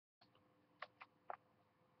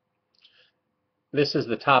This is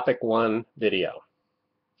the Topic 1 video.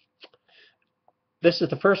 This is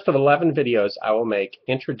the first of 11 videos I will make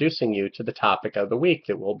introducing you to the topic of the week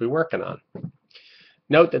that we'll be working on.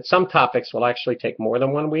 Note that some topics will actually take more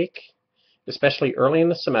than 1 week, especially early in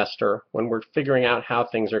the semester when we're figuring out how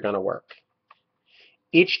things are going to work.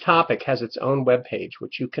 Each topic has its own web page,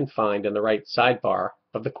 which you can find in the right sidebar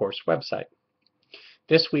of the course website.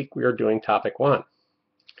 This week we are doing Topic 1.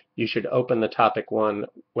 You should open the Topic 1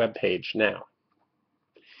 web page now.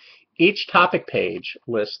 Each topic page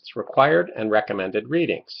lists required and recommended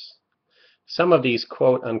readings. Some of these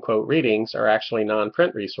quote-unquote readings are actually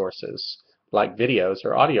non-print resources, like videos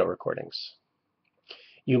or audio recordings.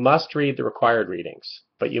 You must read the required readings,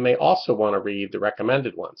 but you may also want to read the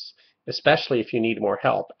recommended ones, especially if you need more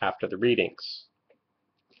help after the readings.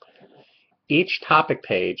 Each topic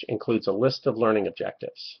page includes a list of learning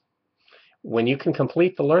objectives. When you can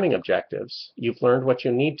complete the learning objectives, you've learned what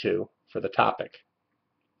you need to for the topic.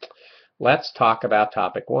 Let's talk about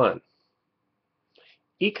Topic 1.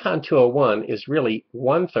 Econ 201 is really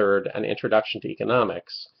 1/3 an introduction to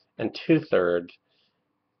economics and 2/3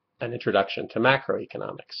 an introduction to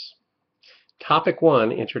macroeconomics. Topic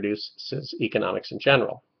 1 introduces economics in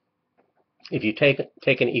general. If you've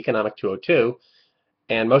taken Economic 202,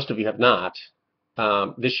 and most of you have not,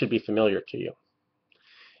 this should be familiar to you.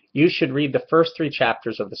 You should read the first 3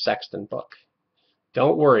 chapters of the Sexton book.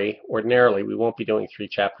 Don't worry, ordinarily we won't be doing 3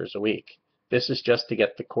 chapters a week. This is just to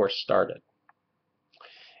get the course started.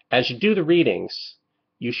 As you do the readings,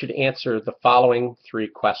 you should answer the following 3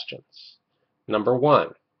 questions. Number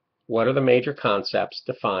 1, what are the major concepts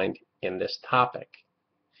defined in this topic?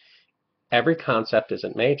 Every concept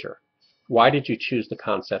isn't major. Why did you choose the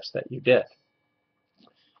concepts that you did?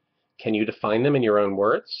 Can you define them in your own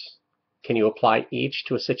words? Can you apply each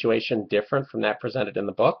to a situation different from that presented in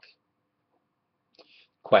the book?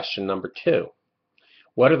 Question number 2.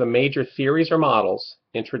 What are the major theories or models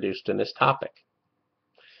introduced in this topic?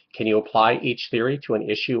 Can you apply each theory to an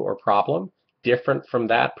issue or problem different from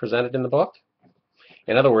that presented in the book?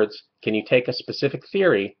 In other words, can you take a specific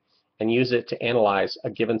theory and use it to analyze a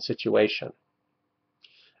given situation?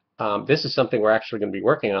 This is something we're actually going to be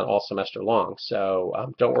working on all semester long,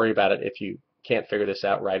 so don't worry about it if you can't figure this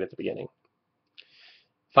out right at the beginning.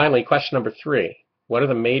 Finally, question number 3. What are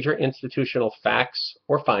the major institutional facts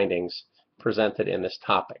or findings presented in this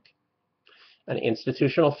topic? An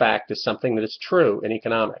institutional fact is something that is true in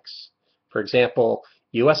economics. For example,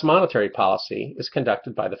 U.S. monetary policy is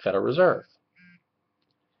conducted by the Federal Reserve.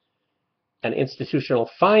 An institutional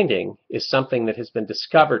finding is something that has been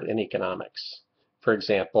discovered in economics. For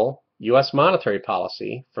example, U.S. monetary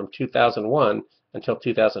policy from 2001 until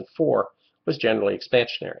 2004 was generally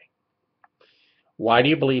expansionary. Why do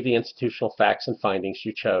you believe the institutional facts and findings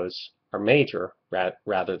you chose are major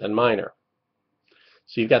rather than minor?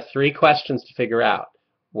 So you've got 3 questions to figure out.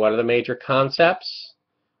 What are the major concepts?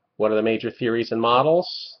 What are the major theories and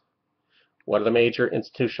models? What are the major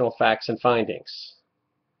institutional facts and findings?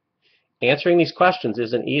 Answering these questions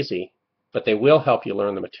isn't easy, but they will help you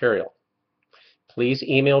learn the material. Please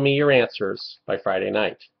email me your answers by Friday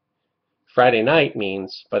night. Friday night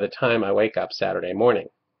means by the time I wake up Saturday morning.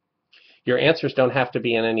 Your answers don't have to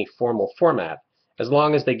be in any formal format, as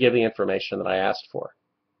long as they give the information that I asked for.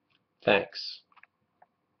 Thanks.